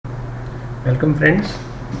Welcome friends.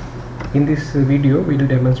 In this video we will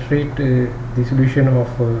demonstrate the solution of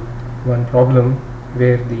one problem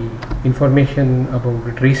where the information about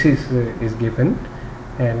the traces is given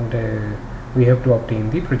and we have to obtain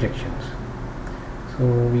the projections. So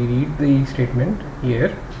we read the statement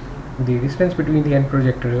here. The distance between the end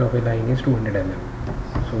projectors of a line is 200 mm.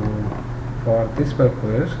 So for this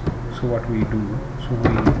purpose, so what we do, so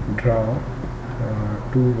we draw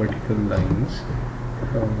two vertical lines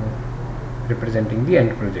representing the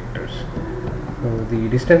end projectors. So the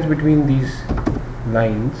distance between these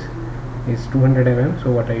lines is 200 mm.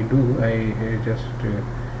 So what I do, I just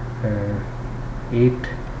 8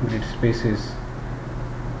 grid spaces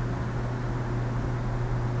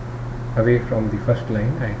away from the first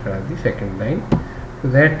line, I draw the second line. So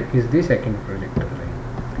that is the second projector line.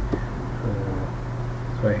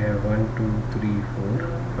 So I have 1, 2, 3, 4,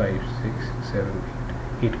 5, 6, 7,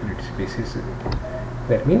 8 grid spaces.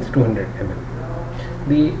 That means 200 mm.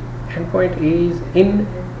 The endpoint A is in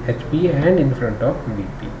HP and in front of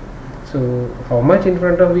VP. So how much in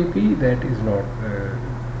front of VP, that is not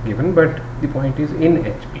given, but the point is in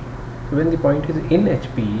HP. So when the point is in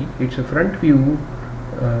HP, its front view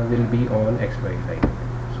will be on XY line.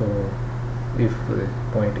 So if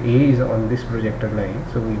point A is on this projector line,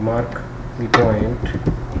 so we mark the point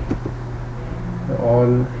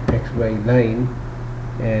on XY line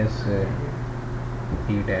as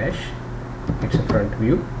E dash, it's a front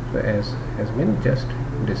view, so as has been just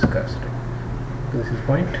discussed. This is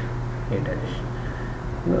point A dash.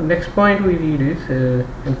 Now next point we read is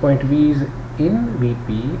and point V is in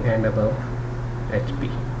VP and above HP.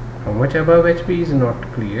 How much above HP is not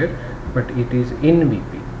clear, but it is in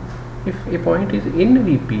VP. If a point is in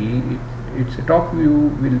VP, its top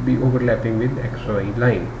view will be overlapping with XY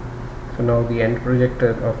line. So now the end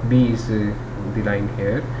projector of B is the line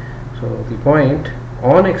here. So the point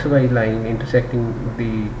on XY line intersecting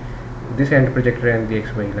this end projector and the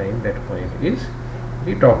XY line, that point is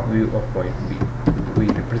the top view of point B. We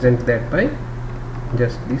represent that by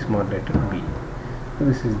just the small letter B. So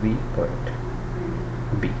this is the point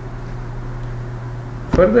B.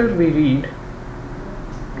 Further we read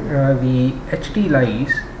the HT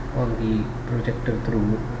lies on the projector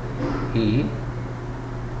through A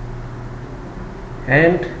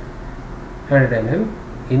and 100 mm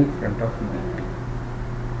in front of VP.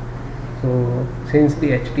 So since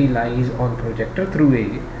the HT lies on projector through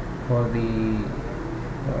A, for the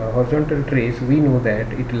horizontal trace we know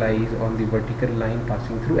that it lies on the vertical line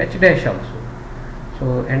passing through H dash also.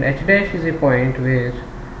 So and H dash is a point where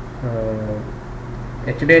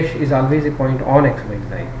H dash is always a point on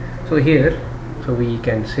XY line. So here, so we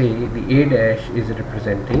can say the A dash is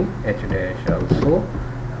representing H dash also,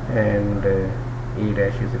 and A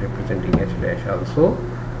dash is representing H dash also,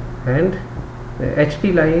 and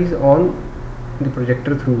HT lies on the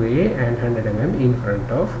projector through A and 100 mm in front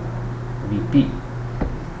of VP.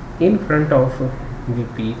 In front of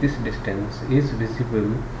VP, this distance is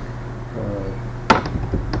visible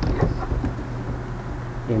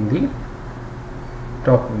in the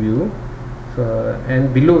top view, so,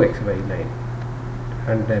 and below XY line,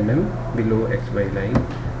 100 mm below XY line.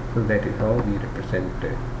 So that is how we represent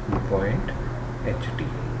the point HT.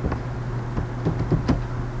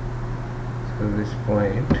 So this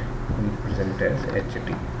point we present as HT.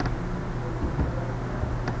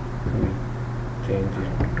 So we change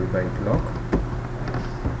it to by block.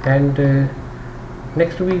 And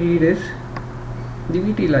next we read is the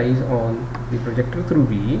VT lies on the projector through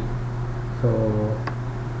B. So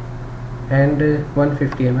and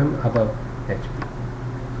 150 mm above HP.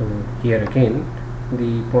 So here again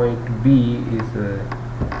the point B is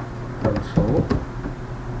also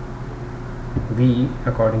V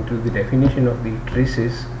according to the definition of the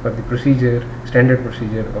traces or the procedure, standard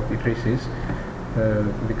procedure of the traces,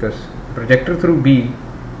 because projector through B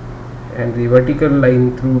and the vertical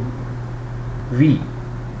line through V,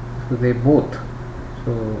 so they both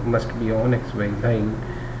must be on XY line,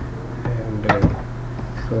 and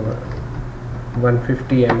so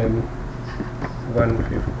 150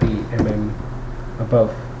 mm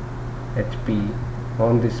above HP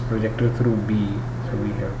on this projector through B. So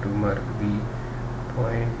we have to mark the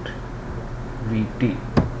point VT.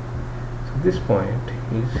 So this point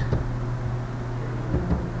is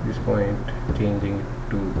changing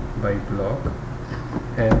to by block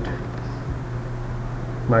and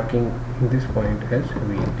marking this point as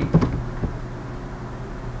VT.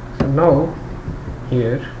 So now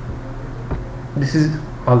here, this is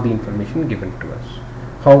all the information given to us.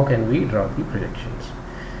 How can we draw the projections?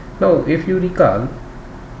 Now if you recall,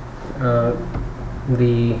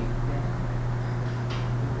 the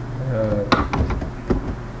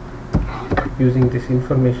using this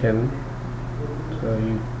information, so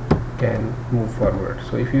you can move forward.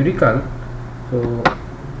 So if you recall, so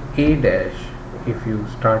A dash if you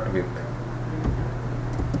start with,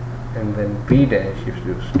 and then B dash if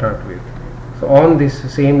you start with, so on this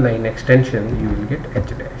same line extension you will get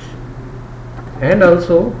H dash, and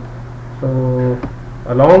also so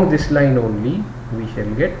along this line only we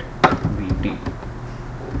shall get BT.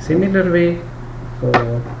 Similar way, so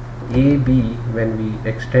AB when we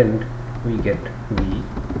extend we get V.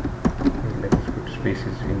 Let's put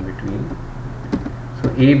spaces in between.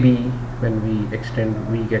 So AB when we extend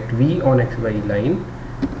we get V on XY line,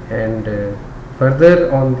 and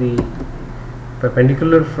further on the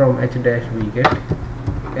perpendicular from H dash we get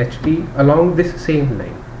HT along this same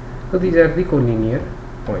line. So these are the collinear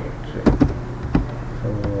points. So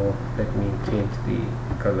let me change the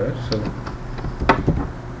color.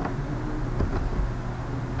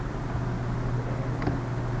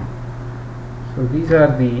 So these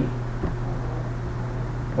are the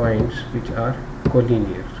points which are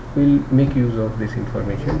collinear. We'll make use of this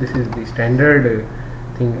information. This is the standard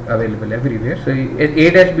thing available everywhere. So A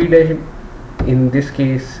dash B dash in this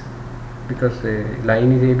case, because the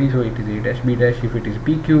line is AB, so it is A dash B dash. If it is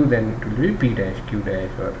PQ, then it will be P dash Q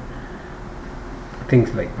dash, or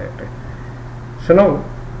things like that. So now,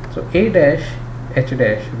 so A dash H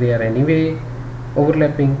dash, they are anyway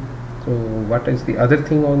overlapping. So what is the other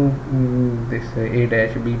thing on this A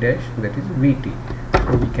dash B dash? That is VT.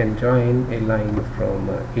 So we can join a line from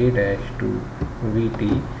A dash to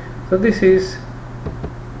VT. So this is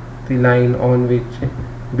the line on which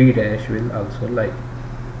B dash will also lie.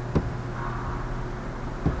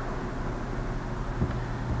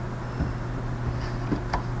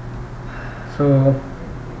 So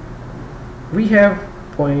we have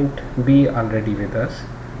point B already with us.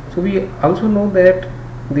 So we also know that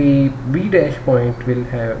the B dash point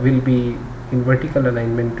will be in vertical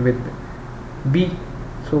alignment with B.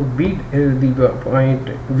 So B is the point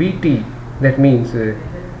VT. That means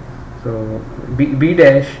so B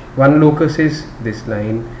dash, one locus is this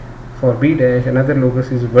line. For B dash, another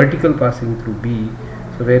locus is vertical passing through B.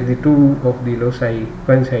 So where the two of the loci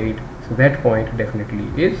coincide, so that point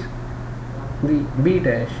definitely is the B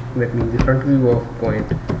dash. That means the front view of point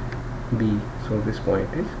B. So this point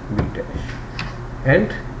is B dash.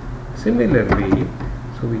 And similar way,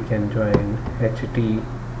 so we can join HT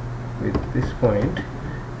with this point,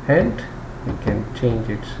 and we can change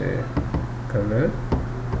its color,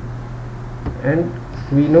 and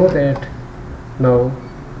we know that now,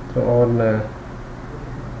 so on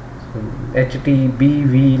so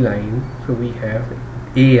HT-BV line, so we have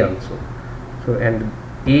A also. So and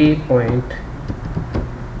A point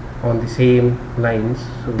on the same lines,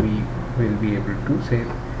 so we will be able to say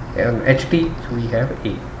on HT, so we have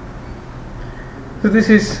A. So this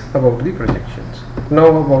is about the projections. Now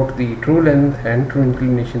about the true length and true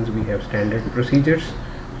inclinations, we have standard procedures.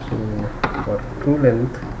 So for true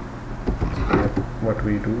length, what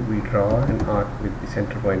we do, we draw an arc with the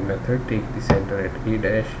center point method, take the center at A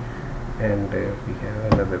dash, and we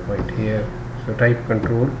have another point here. So type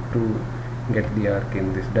control to get the arc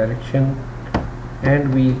in this direction,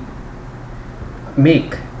 and we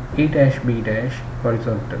make A dash B dash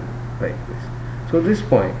horizontal like this. So this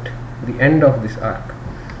point, the end of this arc,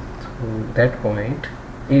 so that point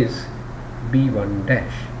is B1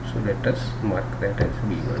 dash. So let us mark that as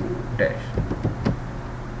B1 dash.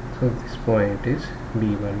 So this point is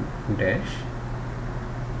B1 dash,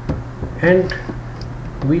 and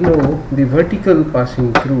we know the vertical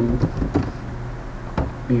passing through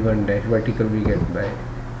B1 dash, vertical we get by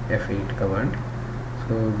F8 command.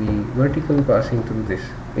 So the vertical passing through this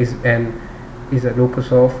is a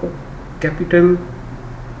locus of capital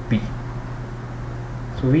B.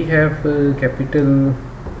 So we have capital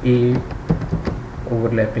A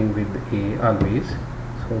overlapping with A always.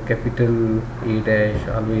 So capital A dash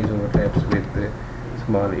always overlaps with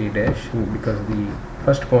small a dash, because the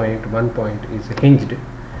first point, one point is hinged.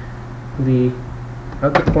 The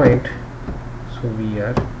other point, so we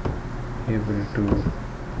are able to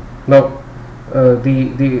now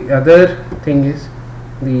the other thing is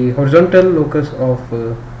the horizontal locus of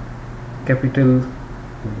capital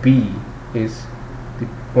B is the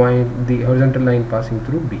point, the horizontal line passing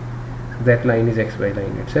through B. So that line is XY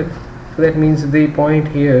line itself. So that means the point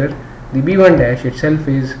here, the B1 dash itself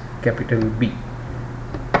is capital B.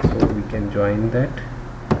 So we can join that,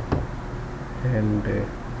 and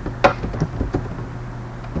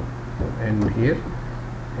here,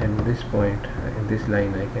 and this point in this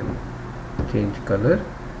line I can change color,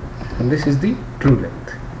 and this is the true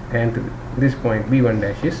length, and this point B1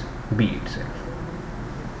 dash is B itself.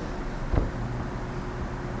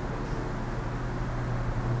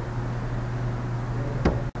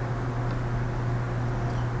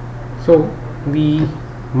 So we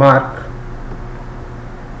mark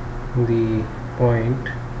the point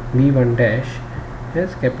V1 dash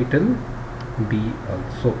as capital B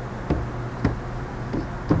also.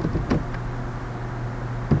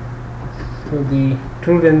 So the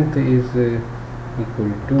true length is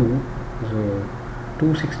equal to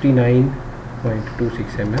 269.26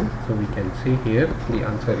 mm. So we can say here the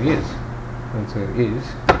answer is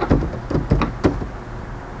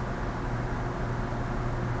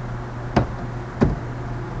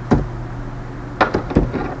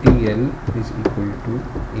TL is equal to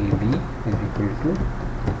AB is equal to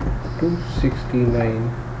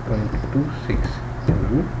 269.26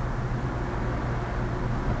 mm.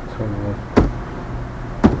 So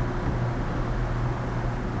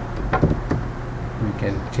we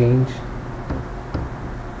can change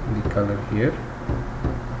the color here.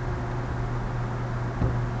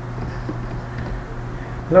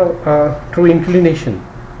 Now true inclination.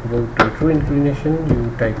 Go to true inclination,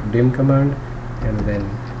 you type dim command and then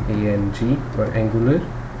ANG for angular.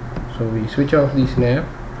 So we switch off the snap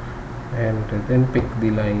and then pick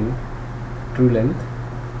the line true length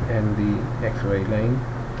and the XY line,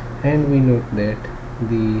 and we note that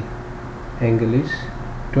the angle is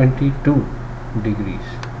 22 degrees.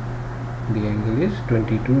 The angle is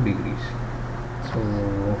 22 degrees. So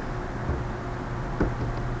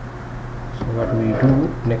what we do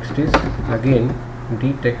next is again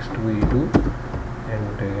detext we do,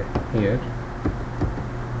 and here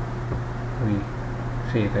we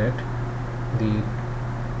say that the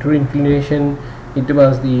true inclination, it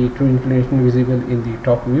was the true inclination visible in the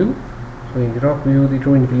top view. So in the top view the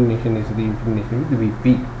true inclination is the inclination with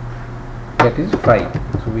VP, that is phi.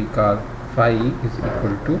 So we call phi is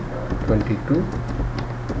equal to 22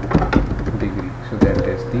 degrees. So that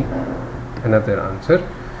is the another answer.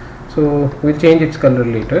 So we'll change its color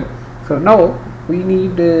later. So now we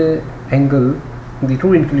need angle the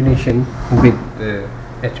true inclination with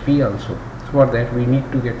HP also. So for that we need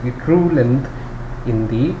to get the true length in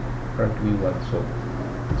the front view also.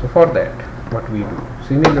 So for that what we do,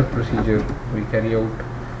 similar procedure we carry out.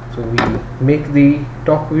 So we make the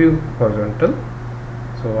top view horizontal.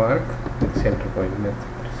 So arc with center point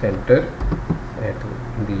method, center at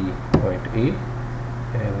the point A,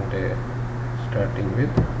 and starting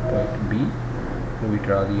with point B, we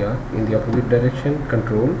draw the arc in the opposite direction,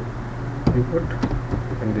 control we put,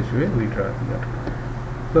 and this way we draw the arc.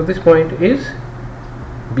 So this point is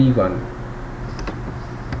B1.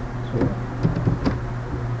 So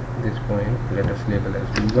this point let us label as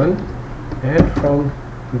B1, and from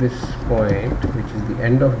this point, which is the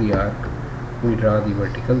end of the arc, we draw the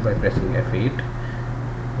vertical by pressing F8,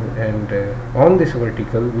 and on this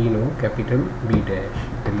vertical we know capital B dash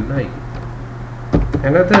will lie.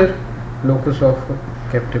 Another locus of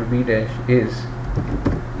capital B dash is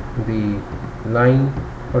the line,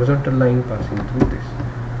 horizontal line passing through this.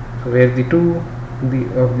 So where the two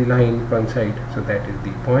of the line coincide, so that is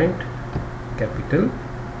the point capital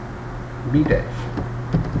B dash.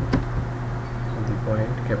 So the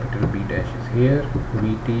point capital B dash is here,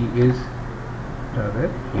 VT is rather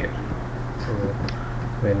here. So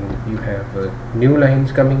when you have new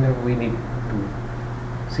lines coming up, we need to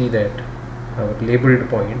see that our labeled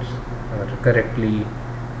points are correctly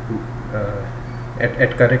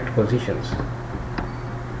at correct positions.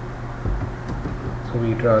 So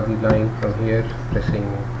we draw the line from here, pressing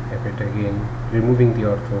F8 again, removing the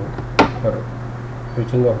ortho or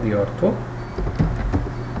switching off the ortho.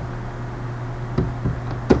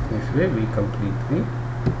 This way we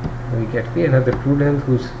get the another true length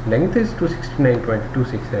whose length is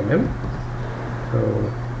 269.26 mm. So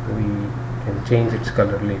we can change its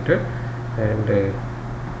color later, and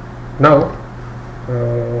now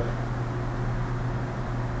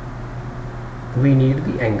we need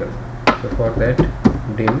the angle. So for that,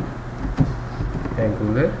 dim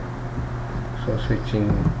angular, so switching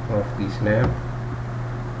off the snap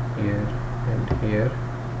here and here,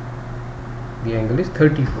 the angle is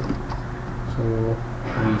 34. So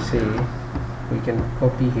we say we can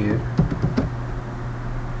copy here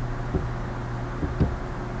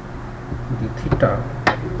the theta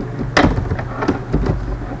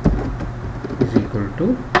is equal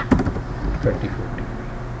to 34 degree.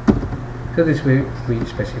 So this way we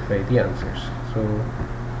specify the answers. So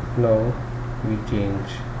now we change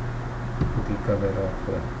the color of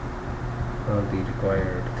all the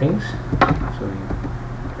required things. So we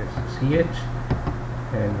press CH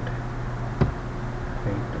and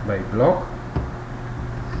write by block.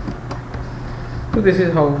 So this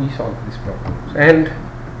is how we solve these problems, and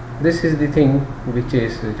this is the thing which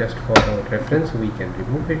is just for our reference. We can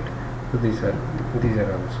remove it. So these are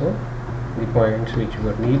also the points which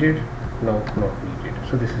were needed now not needed.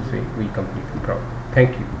 So this is a we complete the problem.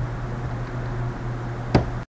 Thank you.